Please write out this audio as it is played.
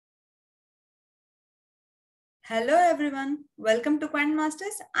Hello everyone, welcome to Quant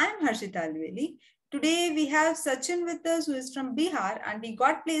Masters. I'm Harshita Alveli. Today we have Sachin with us who is from Bihar and he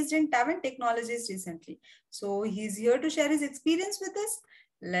got placed in Tavant Technologies recently. So he's here to share his experience with us.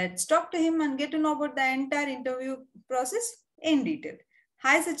 Let's talk to him and get to know about the entire interview process in detail.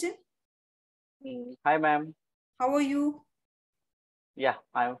 Hi Sachin. Hi ma'am. How are you? Yeah,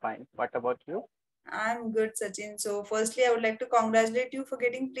 I'm fine. What about you? I'm good, Sachin. So firstly, I would like to congratulate you for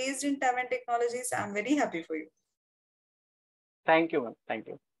getting placed in Tavant Technologies. I'm very happy for you. Thank you, ma'am. Thank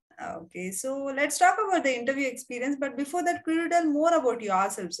you. Okay, so let's talk about the interview experience. But before that, could you tell more about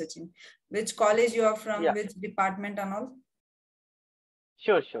yourself, Sachin? Which college you are from, Yeah, which department and all?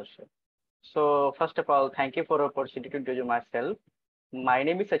 sure. So first of all, thank you for the opportunity to introduce myself. My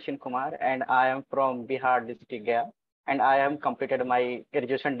name is Sachin Kumar and I am from Bihar district Gaya and I am completed my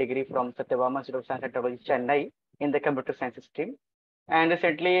graduation degree from Satyabama Institute of Science and Technology, Chennai in the computer science stream. And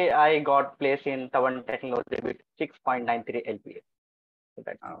recently I got placed in Tavant Technology with 6.93 LPA. So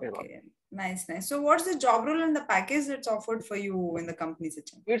that's it. Okay, nice. So what's the job role and the package that's offered for you in the company,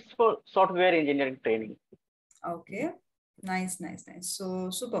 Sachin? It's for software engineering training. Okay, nice. So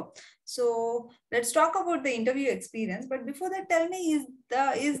super. So let's talk about the interview experience. But before that, tell me,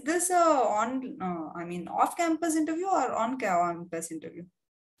 is this a off-campus interview or on-campus interview?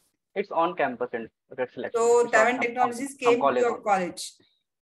 It's on campus and selection. So It's not Tavant Technologies from came to college your only. college.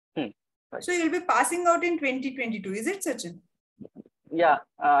 Right. So you'll be passing out in 2022, is it, Sachin? Yeah,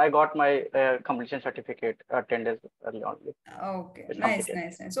 I got my completion certificate 10 days early only. Okay, It's nice.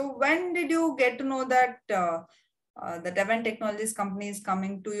 completed. So when did you get to know that the Tavant Technologies company is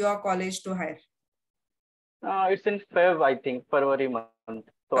coming to your college to hire? It's in Feb, I think, February month.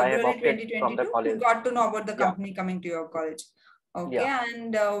 So I have February opted from the 2022, you college. got to know about the Yeah, company coming to your college. Okay, yeah.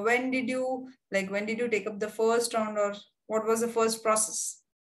 and when did you take up the first round, or what was the first process?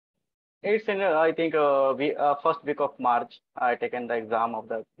 It's in, I think, first week of March, I taken the exam of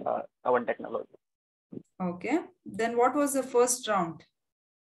the Quant Technology. Okay, then what was the first round?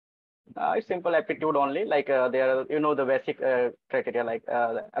 It's simple aptitude only, like there are, the basic criteria like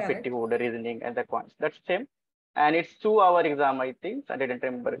the Correct. aptitude, the reasoning, and the quants. That's same. And it's 2 hour exam, I think. I didn't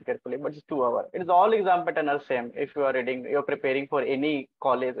remember it carefully, but it's 2 hour. It's all exam pattern are same. If you are reading, you're preparing for any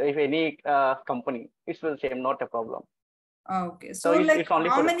college, if any company, it's the same, not a problem. Okay, So so like it's only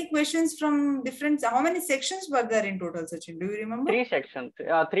how for many questions from different, how many sections were there in total, Sachin? Do you remember? 3 sections,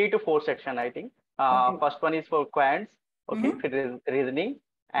 3 to 4 section, I think. Okay. First one is for quants, okay, Mm-hmm. for reasoning,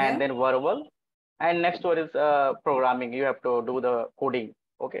 Yeah. and then verbal, and next one is programming. You have to do the coding.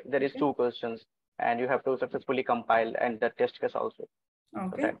 Okay, there is Okay. 2 questions, and you have to successfully compile and the test case also. So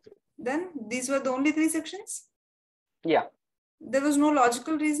Okay. that's it. Then these were the only three sections? Yeah. There was no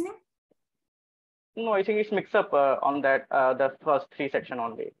logical reasoning? No, I think it's mix up on that the first 3 section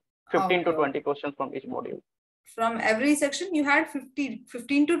only. 15 to Okay. 20 questions from each module. From every section, you had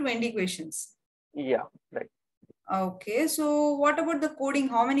 15 to 20 questions. Yeah, right. Okay. So what about the coding?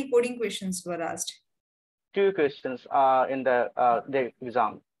 How many coding questions were asked? 2 questions in the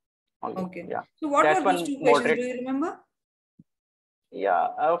exam only. Okay. Yeah, So what were that's those one two questions? Do moderate. you remember? Yeah,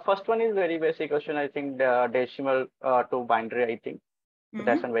 first one is very basic question. I think the decimal to binary. I think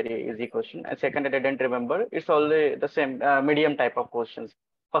that's Mm-hmm. a very easy question. And second, I didn't remember. It's only the same medium type of questions.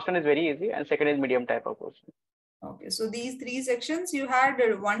 First one is very easy, and second is medium type of question. Okay. So these three sections, you had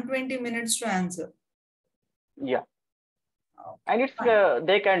 120 minutes to answer. Yeah, Okay. and it's Fine.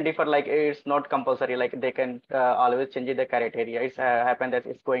 they can differ. Like it's not compulsory. Like they can always change the criteria. It's happened that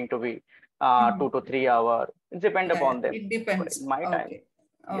it's going to be Mm-hmm. 2 to 3 hour. It depends Yeah, upon them. it But in depends. my time, Okay.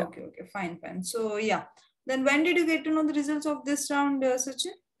 yeah. Okay. Fine. So, yeah. Then when did you get to know the results of this round,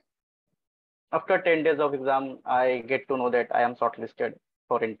 Sachin? After 10 days of exam, I get to know that I am shortlisted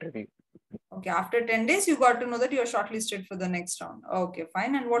for interview. Okay. After 10 days, you got to know that you are shortlisted for the next round. Okay.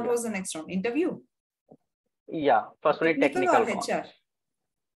 Fine. And what Yeah. was the next round? Interview? Yeah. First one is Technical or technical round.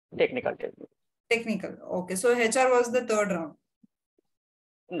 HR? Technical test. Technical. Okay. So, HR was the third round.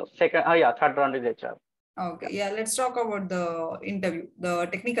 No, second. Yeah, third round is HR. Okay. Yeah. Let's talk about the interview, the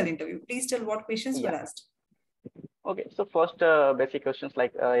technical interview. Please tell what questions were Yeah. asked. Okay. So first, basic questions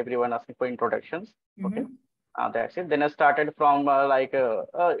like everyone asking for introductions. Okay. Mm-hmm. That's it. Then I started from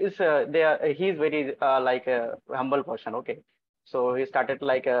is they are he's very like a humble person. Okay. So he started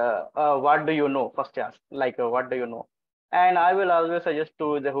like what do you know? First ask like what do you know? And I will always suggest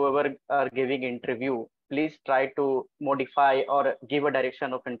to the whoever are giving interview, please try to modify or give a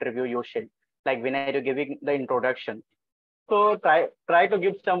direction of interview you should. Like when are you giving the introduction? So try to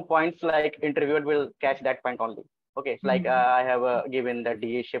give some points like interviewer will catch that point only. Okay, like Mm-hmm. I have given the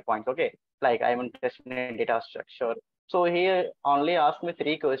DHA points. Okay, like I'm interested in data structure. So he only asked me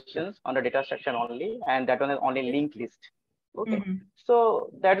three questions on the data structure only, and that one is only linked list. Okay. Mm-hmm. So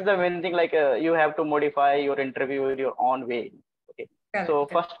that's the main thing. Like you have to modify your interview in your own way. Okay. Correct, So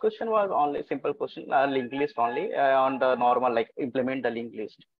correct. first question was only simple question, linked list only on the normal like implement the linked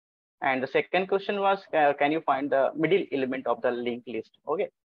list. And the second question was, can you find the middle element of the linked list? Okay.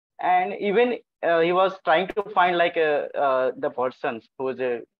 And even he was trying to find like the person who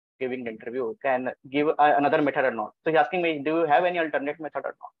is giving the interview can give another method or not. So he's asking me, do you have any alternate method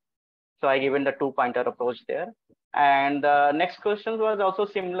or not? So I given the two pointer approach there. And the next question was also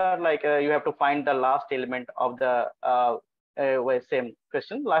similar, like you have to find the last element of the same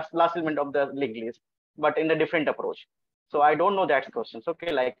question, last element of the linked list, but in a different approach. So I don't know that questions.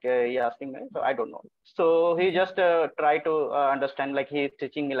 Okay, like he asking me, so I don't know. So he just try to understand, like he's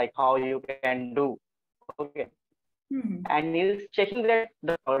teaching me like how you can do. Okay, and Mm-hmm. he's checking that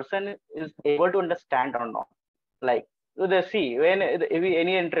the person is able to understand or not. Like so they see when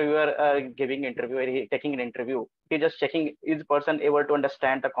any interviewer giving interview, he taking an interview, he just checking is person able to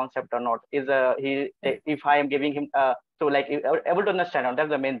understand the concept or not. Is if I am giving him so like able to understand, or that's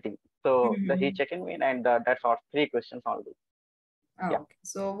the main thing. So he Mm-hmm. checking me, and that's all three questions only. Yeah, Okay.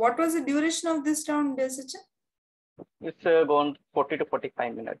 So what was the duration of this round, Sachin? it's gone 40 to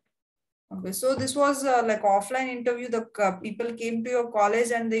 45 minutes. Okay. So this was like offline interview. The people came to your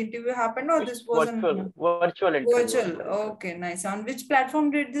college and the interview happened, or It's this was an virtual interview, virtual? virtual. Okay, nice. On which platform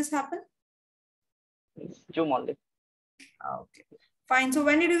did this happen? It's Zoom only. Okay. Fine. So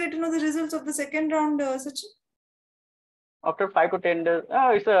when did you get to know the results of the second round, Sachin? After 5 to 10 days,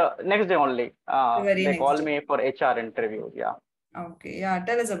 it's next day only. The very They next call day. me for HR interview. Yeah. Okay. Yeah.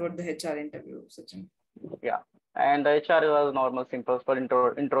 Tell us about the HR interview, Sachin. Yeah, and the HR was normal, simple for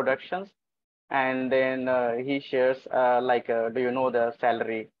introductions, and then he shares like, do you know the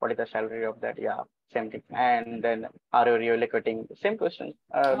salary? What is the salary of that? Yeah, same thing. And then are you relocating? Same questions.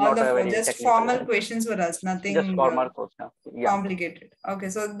 All Not the a very just technical formal one. questions were asked, Just nothing formal question. Yeah. complicated. Okay.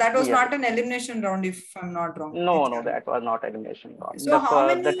 So that was Yes. not an elimination round, if I'm not wrong. No, no, HR. that was not elimination Okay. round. So how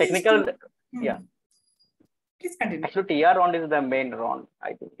The many technical. students? Yeah. Please continue. Actually, TR round is the main round.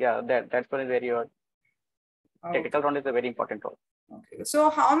 I think. Yeah, that's one is very technical Okay. round is a very important round. Okay. So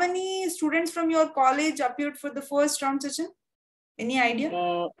how many students from your college appeared for the first round, Sachin? Any idea?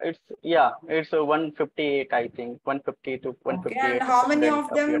 It's 158, I think. 150 to Okay. And 158 how many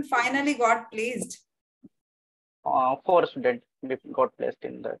student of them appeared. finally got placed? Four students got placed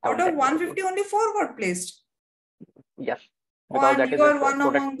in the Out Tavant of Technology. 150, only four got placed. Yes, Oh, because and that is you a are one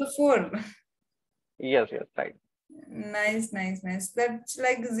product. among the four. Yes, yes, right. Nice, nice, nice. That's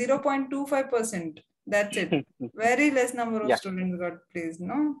like 0.25%. That's it. Very less number of Yeah, students got placed,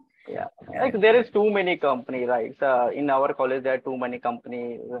 no? yeah. Like Correct, there is correct. too many company, right? So in our college, there are too many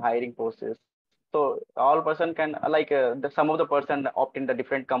company hiring posts. So all person can some of the person opt in the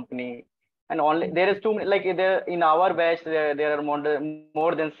different company, and only there is too many, like there in our batch there are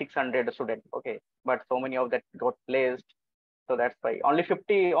more than 600 students. Okay, but so many of that got placed. So that's why only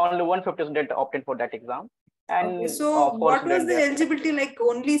 150 students opted for that exam, Okay, and so four what was students they the are selected. eligibility like?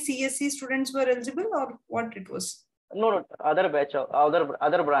 Only CSC students were eligible, or what it was? No, no, other batch,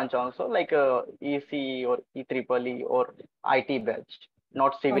 other branch also, like EC or E triple E or IT batch,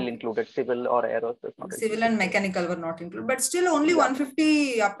 not civil Okay. included. Civil or aerospace not Civil included. and mechanical were not included, but still only Yeah,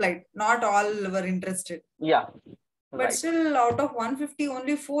 150 applied. Not all were interested. yeah, But right. still, out of 150,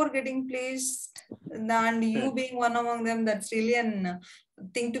 only four getting placed, and Hmm. you being one among them, that's really an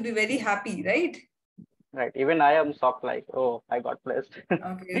thing to be very happy, right? Right. Even I am shocked, like, oh, I got placed.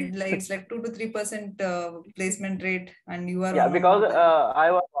 Okay, like it's like 2 to 3% placement rate, and you are Yeah, one because among them.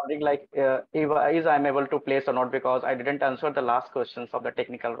 I was wondering, like, if I'm able to place or not, because I didn't answer the last questions of the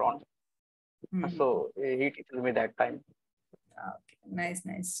technical round. Hmm. So he teaches me that time. Okay, nice,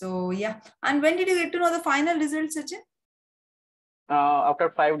 nice. So yeah, and when did you get to know the final results, Sachin? After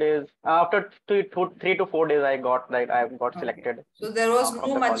 5 days, after 3 to 4 days, I got Okay, selected so there was from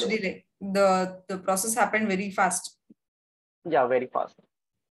no the much college. delay. The process happened very fast. Yeah, very fast.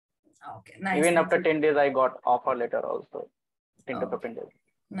 Okay, nice, Even nice. after 10 days, I got offer letter also. 10 to Okay, 15 days.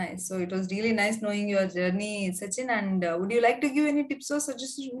 nice. So it was really nice knowing your journey, Sachin. And would you like to give any tips or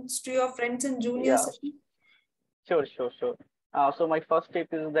suggestions to your friends and juniors, Yeah, Sachin? sure, sure, sure. So my first tip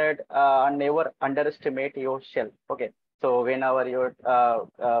is that never underestimate yourself. Okay. So whenever you're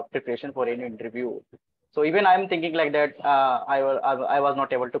preparation for any interview, so even I'm thinking like that, I was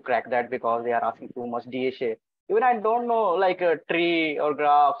not able to crack that because they are asking too much DSA. Even I don't know like a tree or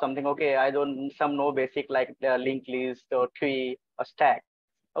graph something. Okay, I don't some know basic like the linked list or tree or stack.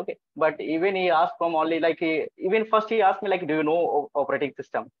 Okay, but even he asked from only like even first he asked me like, do you know operating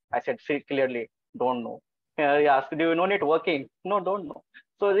system? I said, see clearly, don't know. He asked, "Do you know networking?" No, don't know.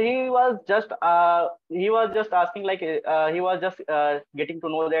 So he was just asking like he was just getting to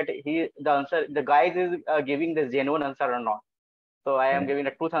know that the guys is giving the genuine answer or not. So I am giving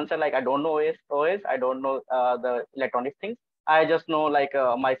the truth answer, like I don't know OS, I don't know the electronic things. I just know like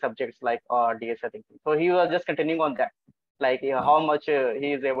my subjects like DSA things. So he was just continuing on that, like how much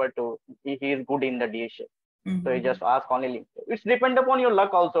he is able to, he is good in the DSA. So you just ask only link. It's depend upon your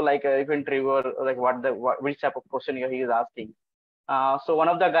luck also, like if interviewer, like which type of question he is asking. So one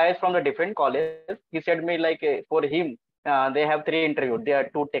of the guys from the different college, he said me like for him, they have 3 interviews. There are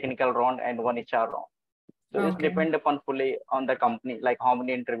 2 technical round and 1 HR round. So it's Okay. depend upon fully on the company, like how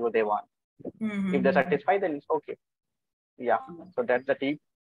many interview they want. If they're satisfied, then it's okay. Yeah. So that's the tip.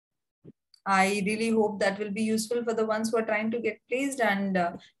 I really hope that will be useful for the ones who are trying to get placed. And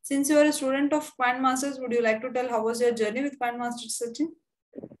since you are a student of Quant Masters, would you like to tell how was your journey with Quant Masters, Sachin?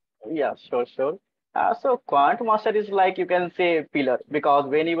 Yeah, sure, sure. So Quant Master is like, you can say, pillar, because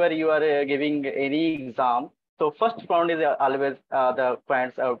whenever you are giving any exam, so first round is always the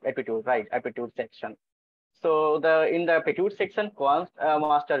Quant's aptitude, right? Aptitude section. So in the aptitude section, Quant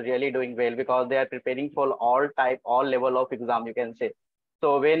Master really doing well because they are preparing for all level of exam, you can say.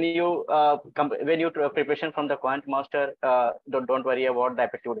 So when you preparation from the Quant Master, don't worry about the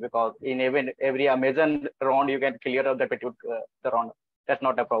aptitude, because in even every Amazon round you can clear up the aptitude the round. That's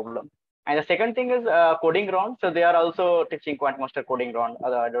not a problem. And the second thing is coding round. So they are also teaching Quant Master coding round.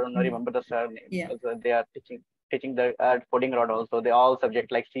 I don't remember the surname. Yeah. So they are teaching the coding round also. They all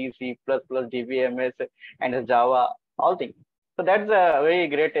subject like C, C++, DBMS, and Java, all things. So that's a very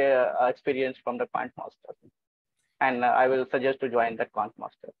great experience from the Quant Master. And I will suggest to join that Quant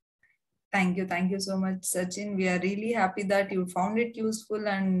Master. Thank you. Thank you so much, Sachin. We are really happy that you found it useful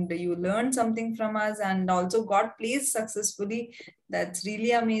and you learned something from us and also got placed successfully. That's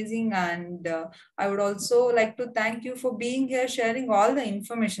really amazing. And I would also like to thank you for being here, sharing all the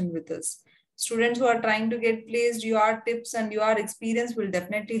information with us. Students who are trying to get placed, your tips and your experience will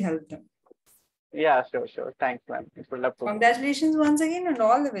definitely help them. Yeah, sure, sure. Thanks, ma'am. It would love to. Congratulations once again and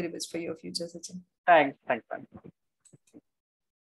all the very best for your future, Sachin. Thanks, ma'am.